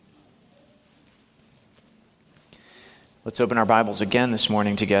Let's open our Bibles again this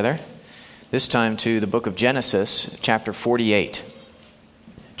morning together, this time to the book of Genesis, chapter 48.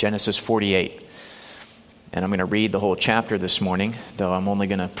 Genesis 48. And I'm going to read the whole chapter this morning, though I'm only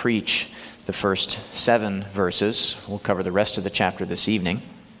going to preach the first 7 verses. We'll cover the rest of the chapter this evening.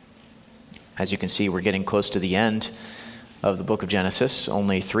 As you can see, we're getting close to the end of the book of Genesis.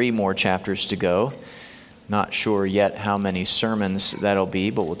 Only 3 more chapters to go. Not sure yet how many sermons that'll be,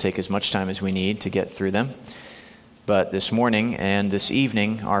 but we'll take as much time as we need to get through them. But this morning and this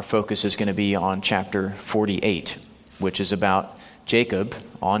evening, our focus is going to be on chapter 48, which is about Jacob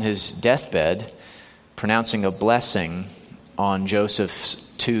on his deathbed pronouncing a blessing on Joseph's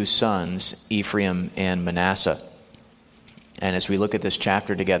 2 sons, Ephraim and Manasseh. And as we look at this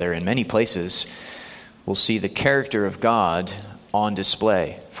chapter together, in many places, we'll see the character of God on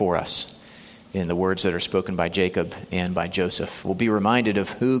display for us in the words that are spoken by Jacob and by Joseph. We'll be reminded of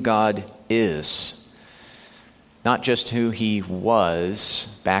who God is. Not just who he was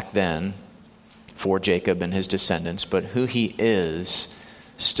back then for Jacob and his descendants, but who he is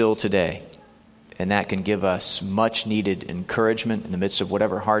still today. And that can give us much needed encouragement in the midst of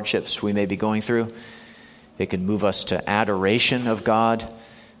whatever hardships we may be going through. It can move us to adoration of God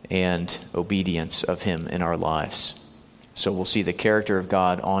and obedience of him in our lives. So we'll see the character of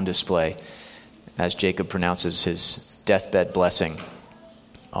God on display as Jacob pronounces his deathbed blessing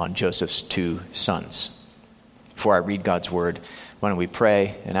on Joseph's 2 sons. Before I read God's word, why don't we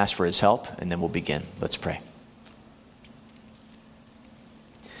pray and ask for his help, and then we'll begin. Let's pray.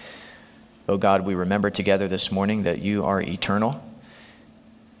 Oh God, we remember together this morning that you are eternal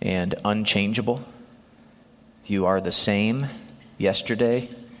and unchangeable. You are the same yesterday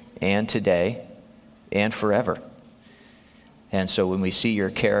and today and forever. And so when we see your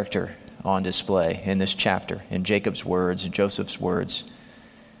character on display in this chapter, in Jacob's words and Joseph's words,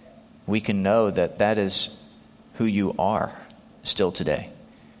 we can know that that is who you are still today.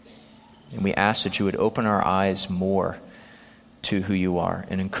 And we ask that you would open our eyes more to who you are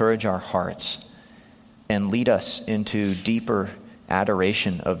and encourage our hearts and lead us into deeper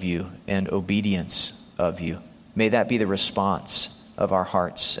adoration of you and obedience of you. May that be the response of our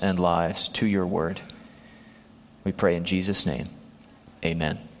hearts and lives to your word. We pray in Jesus' name.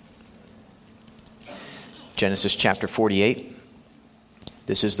 Amen. Genesis chapter 48.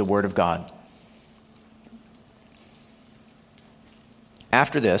 This is the word of God.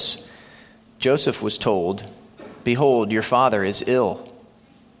 After this, Joseph was told, "Behold, your father is ill."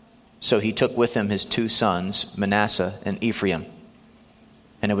 So he took with him his 2 sons, Manasseh and Ephraim.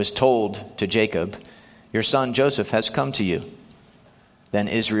 And it was told to Jacob, "Your son Joseph has come to you." Then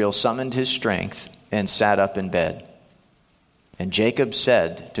Israel summoned his strength and sat up in bed. And Jacob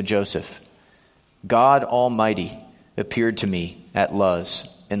said to Joseph, "God Almighty appeared to me at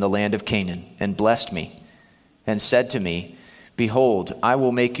Luz in the land of Canaan and blessed me and said to me, 'Behold, I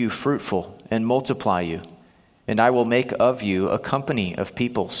will make you fruitful and multiply you, and I will make of you a company of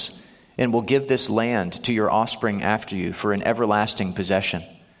peoples, and will give this land to your offspring after you for an everlasting possession.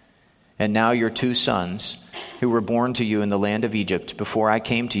 And now your 2 sons, who were born to you in the land of Egypt before I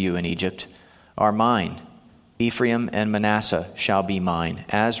came to you in Egypt, are mine. Ephraim and Manasseh shall be mine,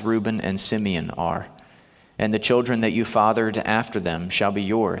 as Reuben and Simeon are. And the children that you fathered after them shall be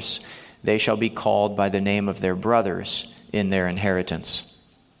yours. They shall be called by the name of their brothers in their inheritance.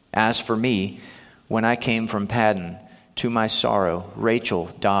 As for me, when I came from Paddan, to my sorrow, Rachel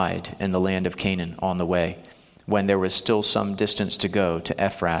died in the land of Canaan on the way, when there was still some distance to go to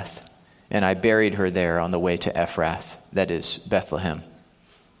Ephrath. And I buried her there on the way to Ephrath, that is, Bethlehem.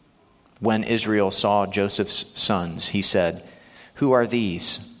 When Israel saw Joseph's sons, he said, 'Who are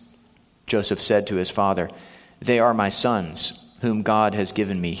these?' Joseph said to his father, 'They are my sons, whom God has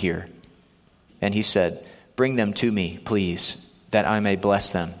given me here.' And he said, 'Bring them to me, please, that I may bless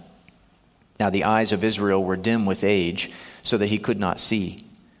them.' Now the eyes of Israel were dim with age, so that he could not see.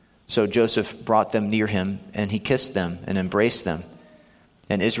 So Joseph brought them near him, and he kissed them and embraced them.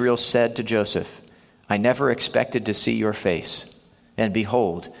 And Israel said to Joseph, 'I never expected to see your face, and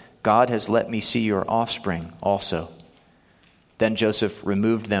behold, God has let me see your offspring also.' Then Joseph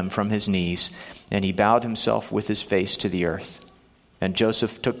removed them from his knees, and he bowed himself with his face to the earth. And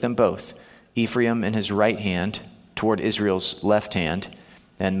Joseph took them both, Ephraim in his right hand toward Israel's left hand,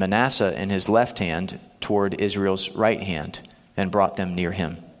 and Manasseh in his left hand toward Israel's right hand, and brought them near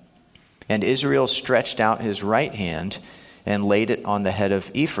him. And Israel stretched out his right hand and laid it on the head of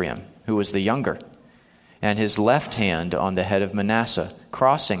Ephraim, who was the younger, and his left hand on the head of Manasseh,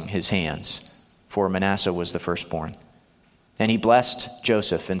 crossing his hands, for Manasseh was the firstborn. And he blessed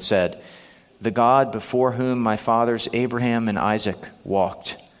Joseph and said, 'The God before whom my fathers Abraham and Isaac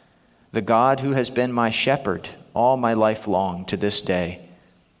walked, the God who has been my shepherd all my life long to this day.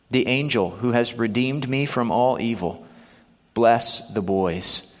 The angel who has redeemed me from all evil. Bless the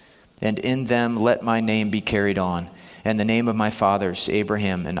boys, and in them let my name be carried on, and the name of my fathers,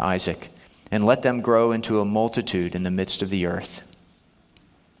 Abraham and Isaac, and let them grow into a multitude in the midst of the earth."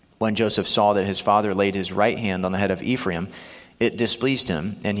 When Joseph saw that his father laid his right hand on the head of Ephraim, it displeased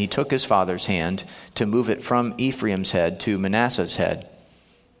him, and he took his father's hand to move it from Ephraim's head to Manasseh's head.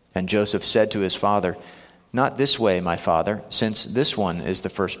 And Joseph said to his father, "Not this way, my father, since this one is the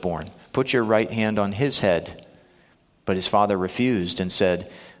firstborn. Put your right hand on his head." But his father refused and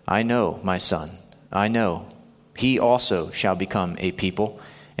said, "I know, my son, I know. He also shall become a people,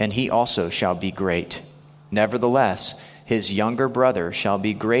 and he also shall be great. Nevertheless, his younger brother shall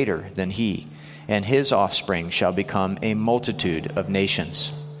be greater than he, and his offspring shall become a multitude of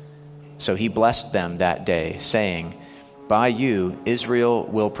nations." So he blessed them that day, saying, "By you Israel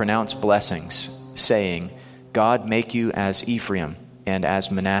will pronounce blessings, saying, God make you as Ephraim and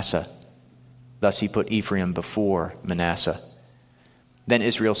as Manasseh." Thus he put Ephraim before Manasseh. Then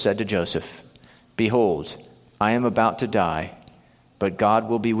Israel said to Joseph, "Behold, I am about to die, but God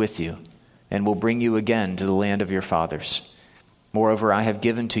will be with you, and will bring you again to the land of your fathers. Moreover, I have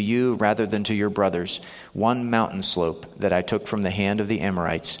given to you, rather than to your brothers, one mountain slope that I took from the hand of the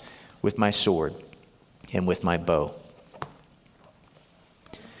Amorites with my sword and with my bow."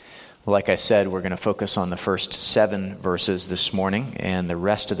 Like I said, we're going to focus on the first 7 verses this morning and the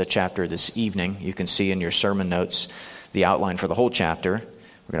rest of the chapter this evening. You can see in your sermon notes the outline for the whole chapter.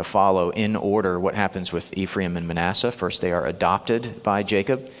 We're going to follow in order what happens with Ephraim and Manasseh. First, they are adopted by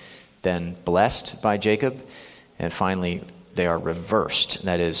Jacob, then blessed by Jacob, and finally, they are reversed.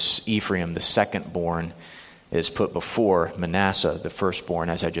 That is, Ephraim, the second-born, is put before Manasseh, the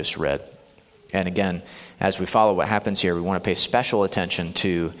firstborn, as I just read. And again, as we follow what happens here, we want to pay special attention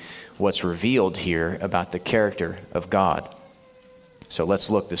to what's revealed here about the character of God. So let's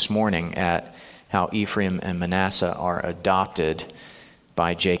look this morning at how Ephraim and Manasseh are adopted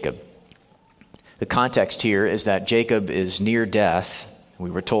by Jacob. The context here is that Jacob is near death.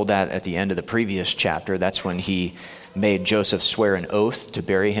 We were told that at the end of the previous chapter. That's when he made Joseph swear an oath to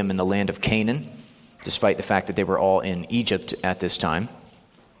bury him in the land of Canaan, despite the fact that they were all in Egypt at this time.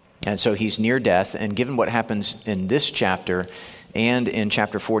 And so he's near death, and given what happens in this chapter and in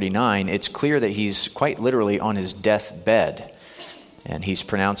chapter 49, it's clear that he's quite literally on his deathbed, and he's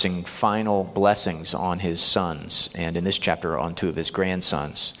pronouncing final blessings on his sons, and in this chapter on 2 of his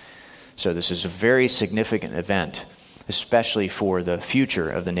grandsons. So this is a very significant event, especially for the future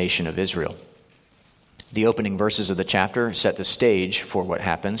of the nation of Israel. The opening verses of the chapter set the stage for what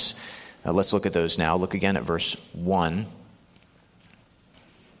happens. Let's look at those now. Look again at verse 1.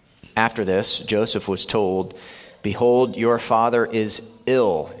 After this, Joseph was told, "Behold, your father is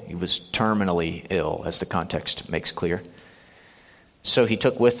ill." He was terminally ill, as the context makes clear. So he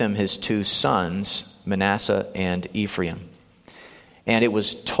took with him his 2 sons, Manasseh and Ephraim. And it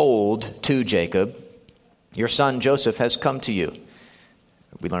was told to Jacob, "Your son Joseph has come to you."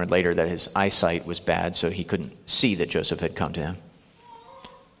 We learned later that his eyesight was bad, so he couldn't see that Joseph had come to him.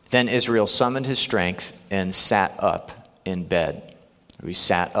 Then Israel summoned his strength and sat up in bed. He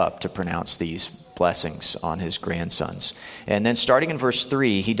sat up to pronounce these blessings on his grandsons. And then starting in verse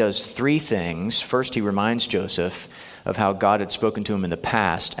 3, he does 3 things. First, he reminds Joseph of how God had spoken to him in the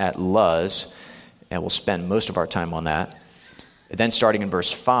past at Luz, and we'll spend most of our time on that. Then starting in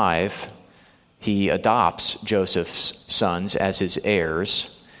verse 5, he adopts Joseph's sons as his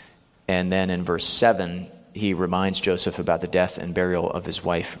heirs. And then in verse 7, he reminds Joseph about the death and burial of his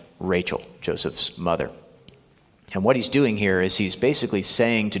wife, Rachel, Joseph's mother. And what he's doing here is he's basically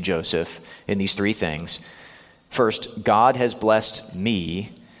saying to Joseph in these 3 things, first, God has blessed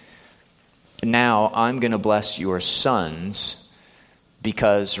me. Now I'm going to bless your sons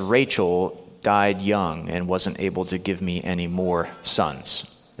because Rachel died young and wasn't able to give me any more sons.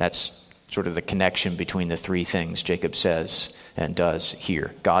 That's sort of the connection between the 3 things Jacob says and does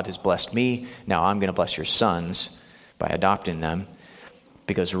here. God has blessed me. Now I'm going to bless your sons by adopting them,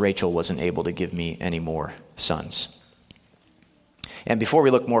 because Rachel wasn't able to give me any more sons. And before we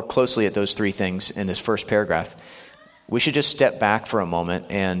look more closely at those 3 things in this first paragraph, we should just step back for a moment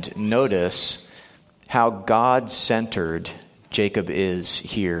and notice how God-centered Jacob is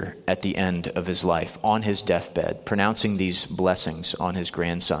here at the end of his life, on his deathbed, pronouncing these blessings on his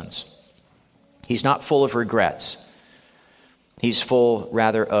grandsons. He's not full of regrets. He's full,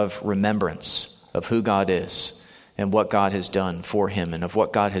 rather, of remembrance of who God is and what God has done for him and of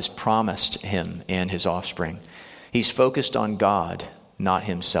what God has promised him and his offspring. He's focused on God, not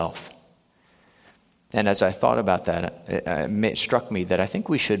himself. And as I thought about that, it struck me that I think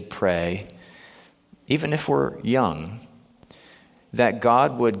we should pray, even if we're young, that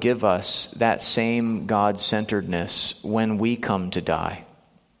God would give us that same God-centeredness when we come to die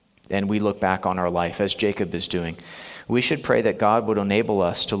and we look back on our life, as Jacob is doing. We should pray that God would enable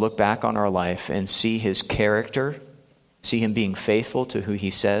us to look back on our life and see his character, see him being faithful to who he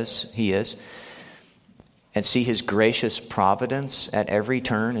says he is, and see his gracious providence at every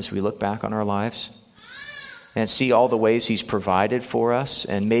turn as we look back on our lives, and see all the ways he's provided for us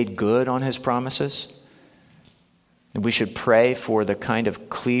and made good on his promises. We should pray for the kind of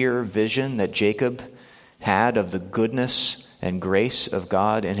clear vision that Jacob had of the goodness and grace of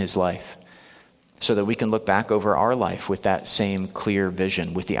God in his life, so that we can look back over our life with that same clear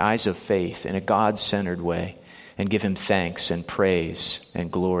vision, with the eyes of faith in a God-centered way, and give him thanks and praise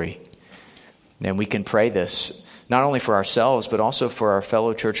and glory. And we can pray this not only for ourselves, but also for our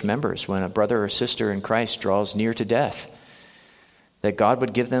fellow church members when a brother or sister in Christ draws near to death, that God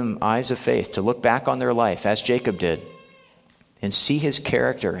would give them eyes of faith to look back on their life, as Jacob did, and see his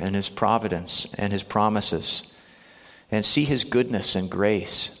character and his providence and his promises, and see his goodness and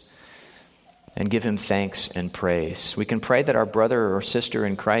grace, and give him thanks and praise. We can pray that our brother or sister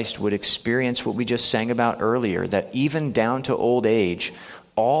in Christ would experience what we just sang about earlier, that even down to old age,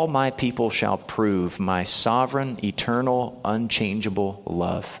 all my people shall prove my sovereign, eternal, unchangeable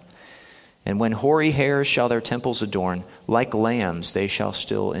love. And when hoary hairs shall their temples adorn, like lambs they shall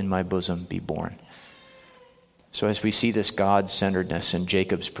still in my bosom be born. So as we see this God-centeredness in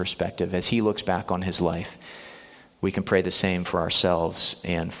Jacob's perspective, as he looks back on his life, we can pray the same for ourselves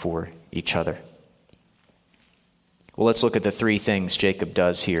and for each other. Well, let's look at the three things Jacob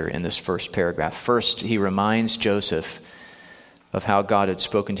does here in this first paragraph. First, he reminds Joseph of how God had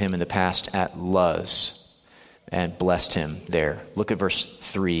spoken to him in the past at Luz and blessed him there. Look at verse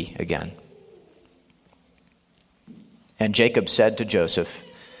 3 again. And Jacob said to Joseph,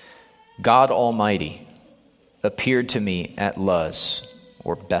 God Almighty appeared to me at Luz,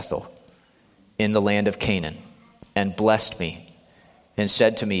 or Bethel, in the land of Canaan, and blessed me, and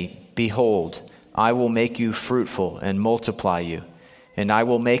said to me, Behold, I will make you fruitful and multiply you, and I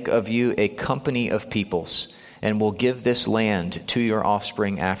will make of you a company of peoples, and will give this land to your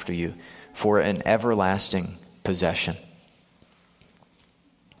offspring after you for an everlasting possession.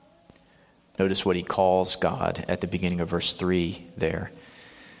 Notice what he calls God at the beginning of verse 3 there.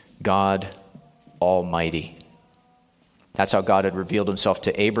 God Almighty. That's how God had revealed himself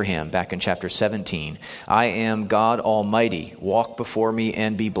to Abraham back in chapter 17. I am God Almighty. Walk before me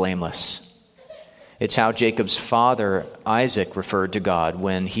and be blameless. It's how Jacob's father, Isaac, referred to God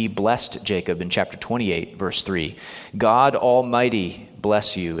when he blessed Jacob in chapter 28, verse 3. God Almighty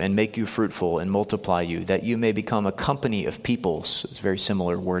bless you and make you fruitful and multiply you, that you may become a company of peoples. It's very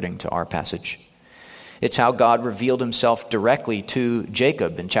similar wording to our passage. It's how God revealed himself directly to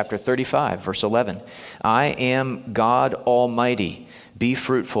Jacob in chapter 35, verse 11. I am God Almighty. Be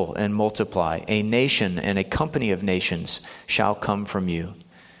fruitful and multiply. A nation and a company of nations shall come from you.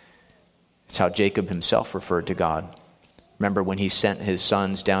 It's how Jacob himself referred to God. Remember when he sent his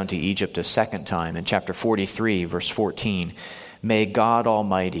sons down to Egypt a second time in chapter 43, verse 14. May God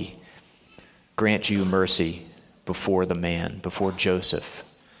Almighty grant you mercy before the man, before Joseph,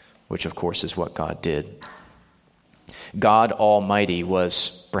 which of course is what God did. God Almighty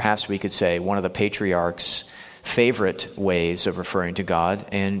was, perhaps we could say, one of the patriarchs' favorite ways of referring to God,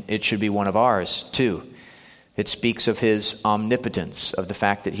 and it should be one of ours too. It speaks of his omnipotence, of the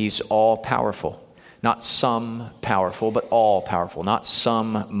fact that he's all-powerful. Not some powerful, but all-powerful. Not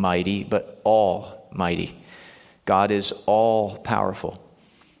some mighty, but all-mighty. God is all-powerful.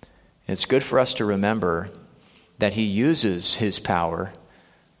 It's good for us to remember that he uses his power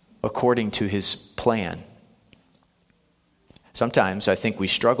according to his plan. Sometimes I think we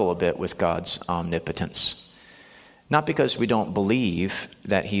struggle a bit with God's omnipotence. Not because we don't believe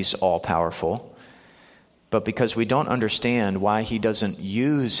that he's all-powerful, but because we don't understand why he doesn't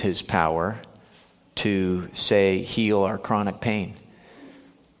use his power to, say, heal our chronic pain,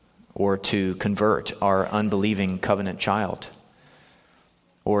 or to convert our unbelieving covenant child,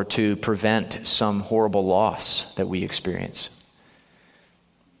 or to prevent some horrible loss that we experience.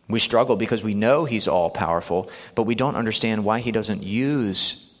 We struggle because we know he's all-powerful, but we don't understand why he doesn't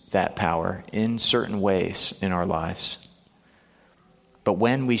use that power in certain ways in our lives. But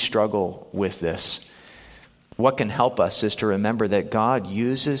when we struggle with this, what can help us is to remember that God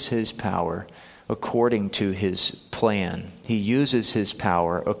uses his power according to his plan. He uses his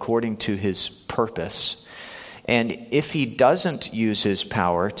power according to his purpose. And if he doesn't use his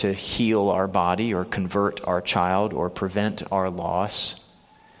power to heal our body or convert our child or prevent our loss,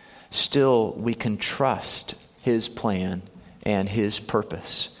 still we can trust his plan and his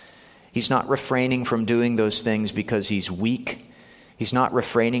purpose. He's not refraining from doing those things because he's weak. He's not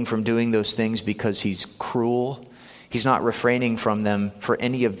refraining from doing those things because he's cruel. He's not refraining from them for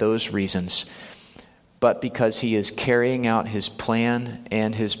any of those reasons, but because he is carrying out his plan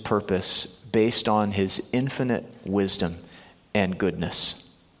and his purpose based on his infinite wisdom and goodness.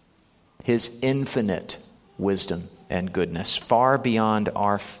 His infinite wisdom and goodness, far beyond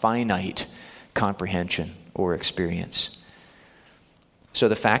our finite comprehension or experience. So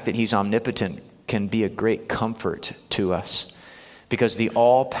the fact that he's omnipotent can be a great comfort to us, because the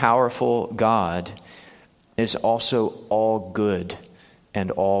all-powerful God is also all good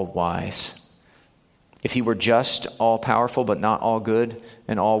and all wise. If he were just all-powerful but not all good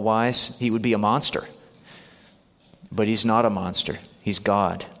and all wise, he would be a monster. But he's not a monster. He's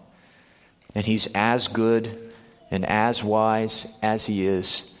God. And he's as good and as wise as he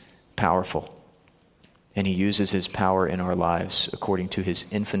is powerful. And he uses his power in our lives according to his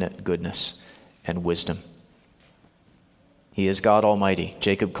infinite goodness and wisdom. He is God Almighty.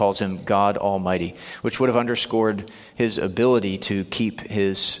 Jacob calls him God Almighty, which would have underscored his ability to keep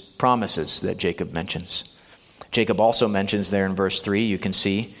his promises that Jacob mentions. Jacob also mentions there in verse 3, you can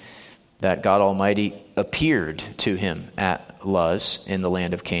see that God Almighty appeared to him at Luz in the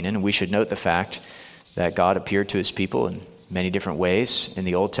land of Canaan. And we should note the fact that God appeared to his people in many different ways in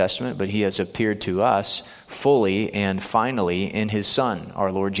the Old Testament, but he has appeared to us fully and finally in his Son,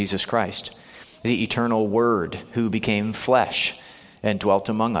 our Lord Jesus Christ, the eternal Word who became flesh and dwelt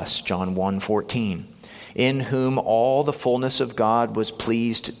among us, John 1:14, in whom all the fullness of God was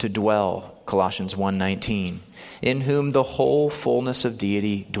pleased to dwell, Colossians 1:19, in whom the whole fullness of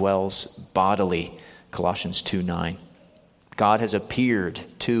deity dwells bodily, Colossians 2:9. God has appeared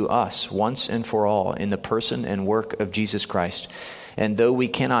to us once and for all in the person and work of Jesus Christ. And though we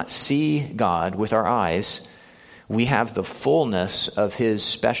cannot see God with our eyes, we have the fullness of his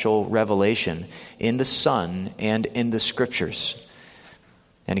special revelation in the Son and in the Scriptures.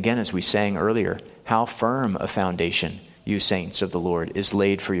 And again, as we sang earlier, how firm a foundation, you saints of the Lord, is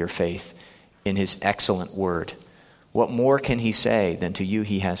laid for your faith in his excellent word. What more can he say than to you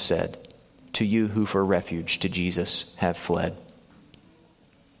he has said, to you who for refuge to Jesus have fled?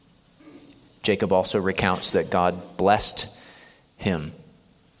 Jacob also recounts that God blessed him.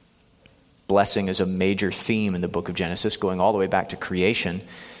 Blessing is a major theme in the book of Genesis, going all the way back to creation,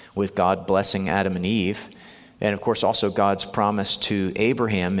 with God blessing Adam and Eve. And of course also God's promise to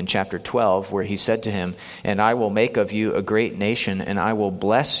Abraham in chapter 12, where he said to him, "And I will make of you a great nation, and I will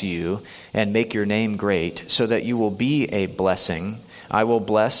bless you and make your name great, so that you will be a blessing. I will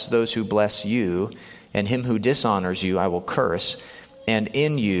bless those who bless you, and him who dishonors you I will curse. And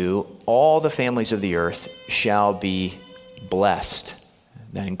in you all the families of the earth shall be blessed."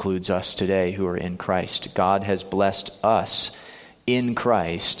 That includes us today who are in Christ. God has blessed us in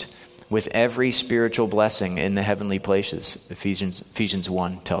Christ with every spiritual blessing in the heavenly places, Ephesians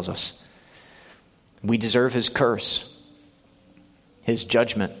 1 tells us. We deserve his curse, his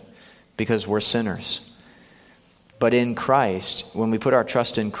judgment, because we're sinners. But in Christ, when we put our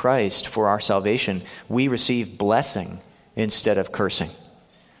trust in Christ for our salvation, we receive blessing instead of cursing.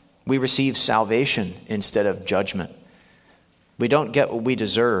 We receive salvation instead of judgment. We don't get what we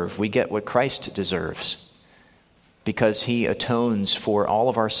deserve. We get what Christ deserves, because he atones for all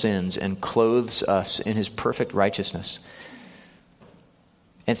of our sins and clothes us in his perfect righteousness.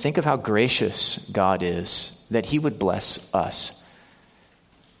 And think of how gracious God is that he would bless us,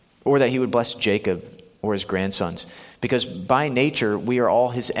 or that he would bless Jacob or his grandsons, because by nature we are all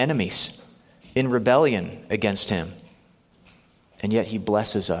his enemies in rebellion against him. And yet he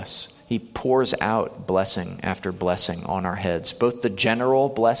blesses us. He pours out blessing after blessing on our heads, both the general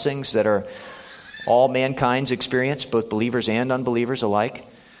blessings that are all mankind's experience, both believers and unbelievers alike,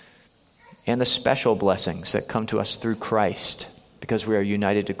 and the special blessings that come to us through Christ, because we are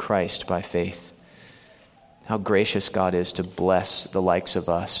united to Christ by faith. How gracious God is to bless the likes of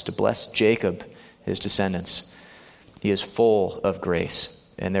us, to bless Jacob, his descendants. He is full of grace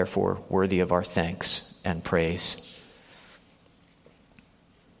and therefore worthy of our thanks and praise.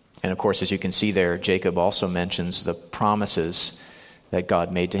 And of course, as you can see there, Jacob also mentions the promises that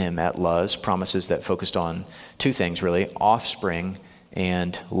God made to him at Luz, promises that focused on two things really, offspring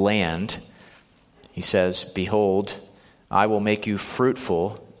and land. He says, "Behold, I will make you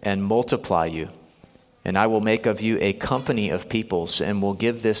fruitful and multiply you, and I will make of you a company of peoples, and will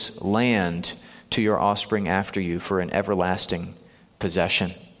give this land to your offspring after you for an everlasting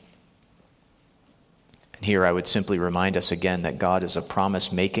possession." Here I would simply remind us again that God is a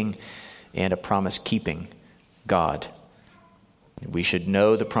promise-making and a promise-keeping God. We should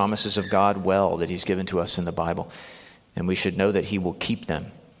know the promises of God well that he's given to us in the Bible, and we should know that he will keep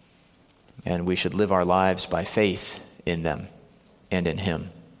them. and we should live our lives by faith in them and in him.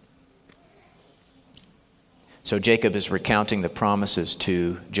 So Jacob is recounting the promises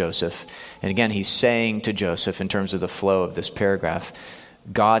to Joseph. And again, he's saying to Joseph, in terms of the flow of this paragraph,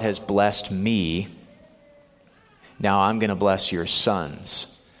 God has blessed me. Now I'm going to bless your sons.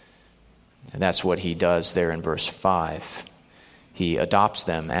 And that's what he does there in verse 5. He adopts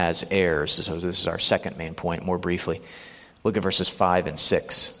them as heirs. So this is our second main point, more briefly. Look at verses 5 and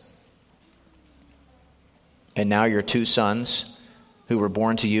 6. And now your two sons, who were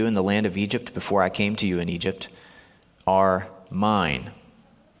born to you in the land of Egypt before I came to you in Egypt, are mine,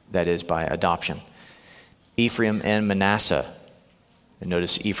 that is, by adoption. Ephraim and Manasseh, and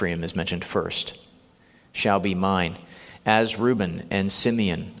notice Ephraim is mentioned first, shall be mine, as Reuben and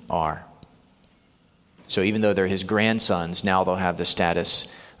Simeon are. So even though they're his grandsons, now they'll have the status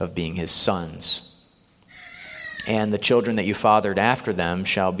of being his sons. And the children that you fathered after them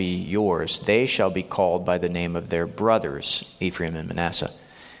shall be yours. They shall be called by the name of their brothers, Ephraim and Manasseh,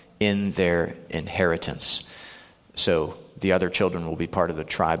 in their inheritance. So the other children will be part of the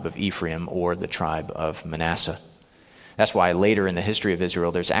tribe of Ephraim or the tribe of Manasseh. That's why later in the history of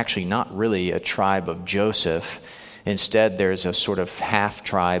Israel, there's actually not really a tribe of Joseph. Instead, there's a sort of half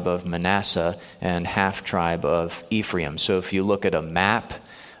tribe of Manasseh and half tribe of Ephraim. So if you look at a map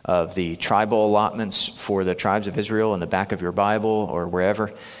of the tribal allotments for the tribes of Israel in the back of your Bible or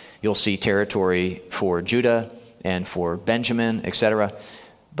wherever, you'll see territory for Judah and for Benjamin, etc.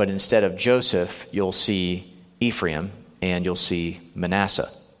 But instead of Joseph, you'll see Ephraim and you'll see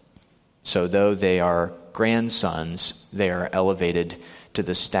Manasseh. So though they are grandsons, they are elevated to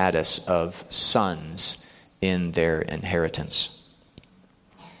the status of sons in their inheritance.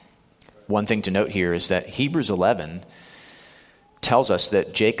 One thing to note here is that Hebrews 11 tells us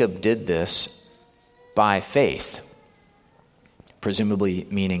that Jacob did this by faith, presumably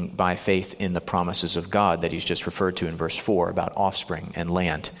meaning by faith in the promises of God that he's just referred to in verse 4 about offspring and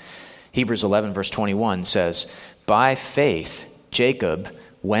land. Hebrews 11 verse 21 says, by faith Jacob,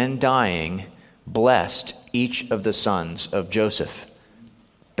 when dying, blessed each of the sons of Joseph,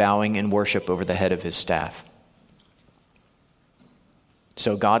 bowing in worship over the head of his staff.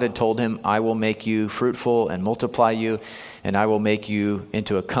 So God had told him, I will make you fruitful and multiply you, and I will make you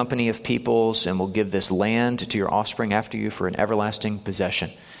into a company of peoples, and will give this land to your offspring after you for an everlasting possession.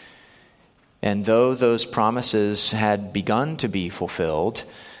 And though those promises had begun to be fulfilled,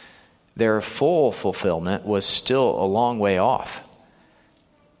 their full fulfillment was still a long way off.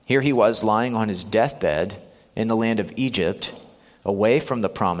 Here he was lying on his deathbed in the land of Egypt, away from the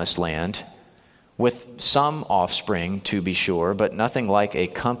promised land, with some offspring, to be sure, but nothing like a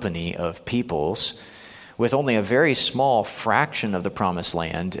company of peoples, with only a very small fraction of the promised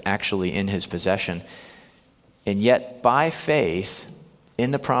land actually in his possession. And yet, by faith in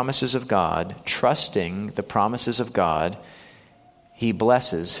the promises of God, trusting the promises of God, he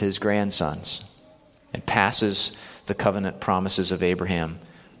blesses his grandsons and passes the covenant promises of Abraham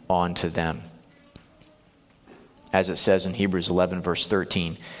on to them. As it says in Hebrews 11, verse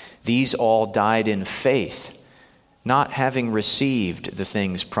 13, these all died in faith, not having received the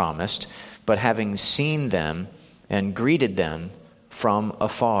things promised, but having seen them and greeted them from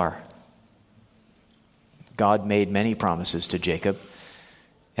afar. God made many promises to Jacob,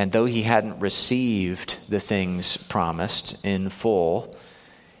 and though he hadn't received the things promised in full,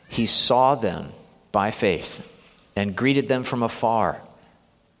 he saw them by faith and greeted them from afar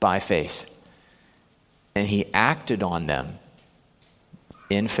by faith. And he acted on them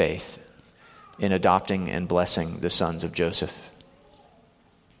in faith, in adopting and blessing the sons of Joseph.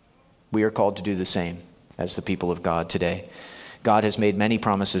 We are called to do the same as the people of God today. God has made many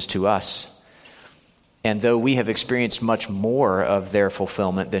promises to us. And though we have experienced much more of their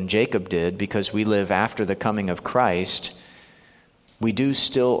fulfillment than Jacob did, because we live after the coming of Christ, we do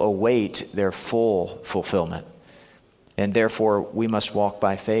still await their full fulfillment. And therefore, we must walk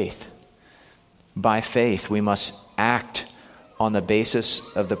by faith. By faith, we must act on the basis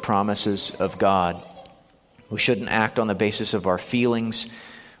of the promises of God. We shouldn't act on the basis of our feelings.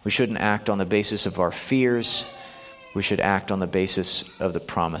 We shouldn't act on the basis of our fears. We should act on the basis of the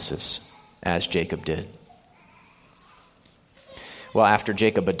promises, as Jacob did. Well, after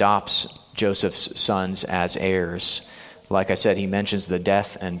Jacob adopts Joseph's sons as heirs, like I said, he mentions the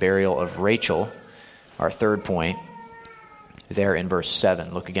death and burial of Rachel, our third point, there in verse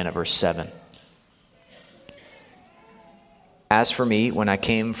 7. Look again at verse 7. As for me, when I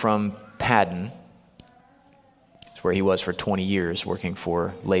came from Paddan, it's where he was for 20 years working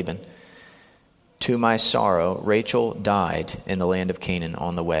for Laban, to my sorrow, Rachel died in the land of Canaan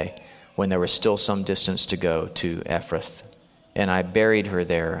on the way, when there was still some distance to go to Ephrath and I buried her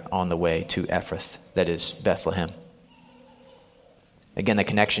there on the way to Ephrath, that is Bethlehem. Again, the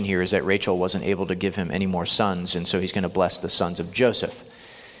connection here is that Rachel wasn't able to give him any more sons, and so he's going to bless the sons of Joseph.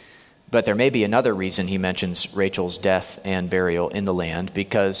 But there may be another reason he mentions Rachel's death and burial in the land,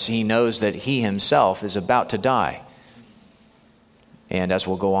 because he knows that he himself is about to die. And as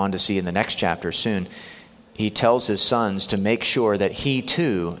we'll go on to see in the next chapter soon, he tells his sons to make sure that he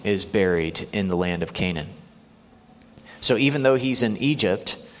too is buried in the land of Canaan. So even though he's in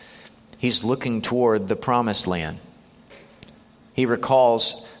Egypt, he's looking toward the promised land. He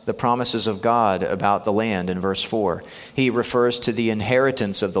recalls the promises of God about the land in verse 4. He refers to the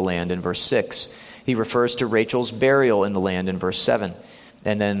inheritance of the land in verse 6. He refers to Rachel's burial in the land in verse 7.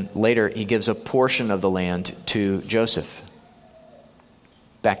 And then later he gives a portion of the land to Joseph.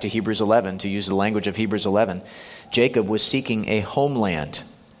 Back to Hebrews 11, to use the language of Hebrews 11, Jacob was seeking a homeland,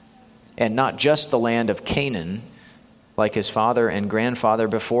 and not just the land of Canaan. Like his father and grandfather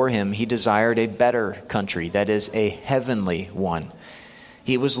before him, he desired a better country, that is, a heavenly one.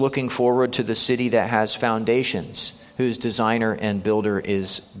 He was looking forward to the city that has foundations, whose designer and builder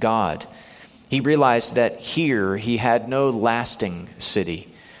is God. He realized that here he had no lasting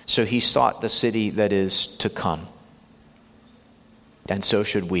city, so he sought the city that is to come. And so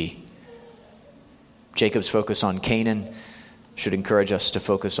should we. Jacob's focus on Canaan should encourage us to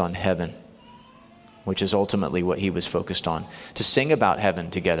focus on heaven, which is ultimately what he was focused on. To sing about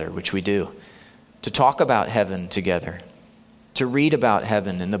heaven together, which we do. To talk about heaven together. To read about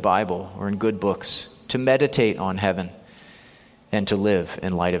heaven in the Bible or in good books. To meditate on heaven and to live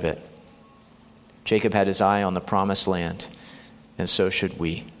in light of it. Jacob had his eye on the promised land, and so should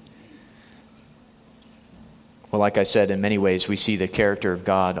we. Well, like I said, in many ways we see the character of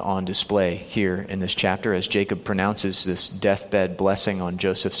God on display here in this chapter as Jacob pronounces this deathbed blessing on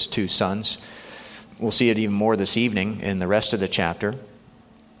Joseph's two sons. We'll see it even more this evening in the rest of the chapter.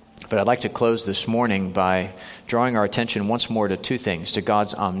 But I'd like to close this morning by drawing our attention once more to two things, to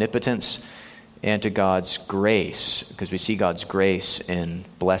God's omnipotence and to God's grace, because we see God's grace in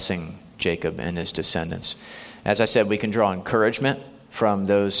blessing Jacob and his descendants. As I said, we can draw encouragement from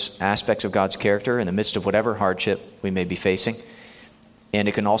those aspects of God's character in the midst of whatever hardship we may be facing. And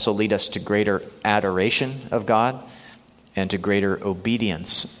it can also lead us to greater adoration of God and to greater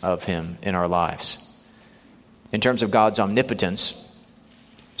obedience of him in our lives. In terms of God's omnipotence,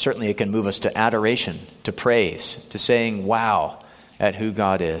 certainly it can move us to adoration, to praise, to saying wow at who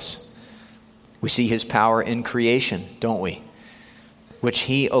God is. We see his power in creation, don't we? Which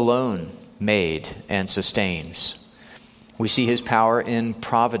he alone made and sustains. We see his power in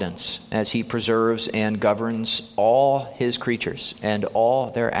providence as he preserves and governs all his creatures and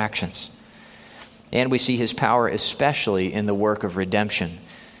all their actions. And we see his power especially in the work of redemption,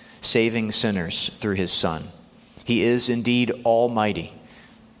 saving sinners through his Son. He is indeed almighty.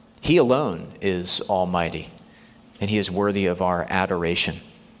 He alone is almighty, and he is worthy of our adoration.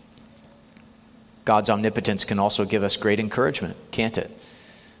 God's omnipotence can also give us great encouragement, can't it?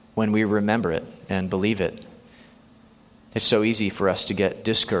 When we remember it and believe it. It's so easy for us to get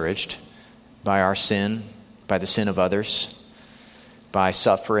discouraged by our sin, by the sin of others, by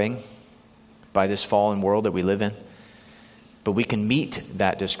suffering, by this fallen world that we live in. But we can meet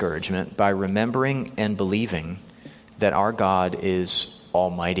that discouragement by remembering and believing that our God is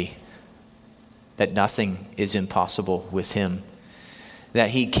almighty, that nothing is impossible with him,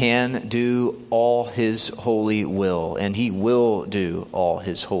 that he can do all his holy will, and he will do all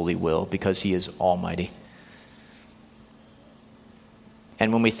his holy will because he is almighty.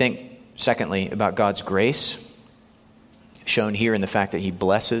 And when we think, secondly, about God's grace, shown here in the fact that he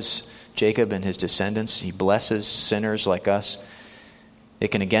blesses Jacob and his descendants, he blesses sinners like us, it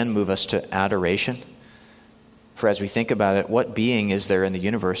can again move us to adoration. For as we think about it, what being is there in the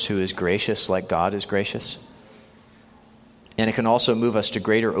universe who is gracious like God is gracious? And it can also move us to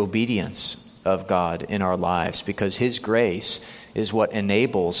greater obedience of God in our lives, because his grace is what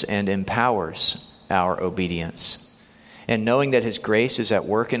enables and empowers our obedience. And knowing that his grace is at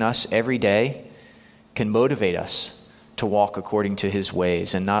work in us every day can motivate us to walk according to his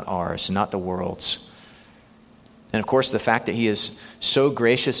ways and not ours, not the world's. And of course, the fact that he is so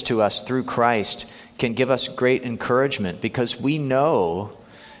gracious to us through Christ can give us great encouragement, because we know,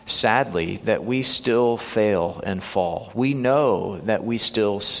 sadly, that we still fail and fall. We know that we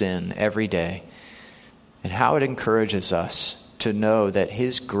still sin every day. And how it encourages us to know that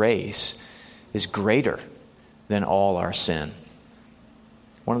his grace is greater than all our sin.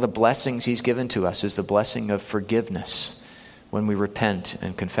 One of the blessings he's given to us is the blessing of forgiveness when we repent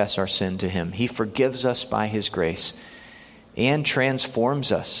and confess our sin to him. He forgives us by his grace and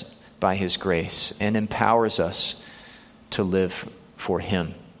transforms us by his grace and empowers us to live for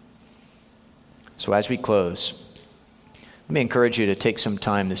him. So as we close, let me encourage you to take some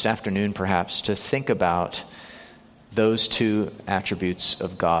time this afternoon perhaps to think about those two attributes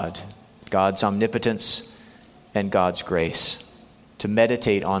of God, God's omnipotence and God's grace, to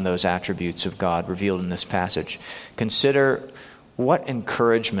meditate on those attributes of God revealed in this passage. Consider what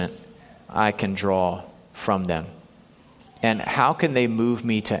encouragement I can draw from them, and how can they move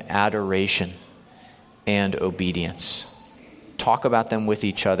me to adoration and obedience. Talk about them with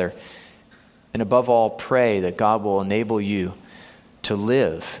each other, and above all, pray that God will enable you to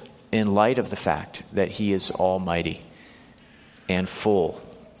live in light of the fact that he is almighty and full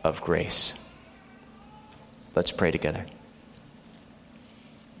of grace. Let's pray together.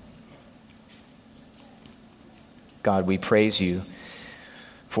 God, we praise you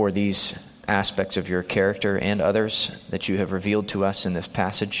for these aspects of your character and others that you have revealed to us in this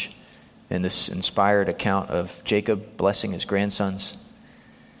passage, in this inspired account of Jacob blessing his grandsons.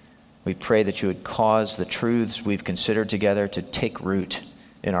 We pray that you would cause the truths we've considered together to take root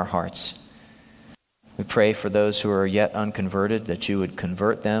in our hearts. We pray for those who are yet unconverted, that you would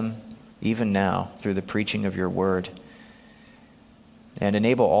convert them even now through the preaching of your word, and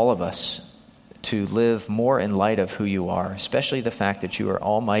enable all of us to live more in light of who you are, especially the fact that you are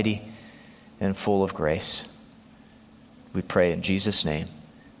almighty and full of grace. We pray in Jesus' name,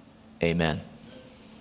 amen.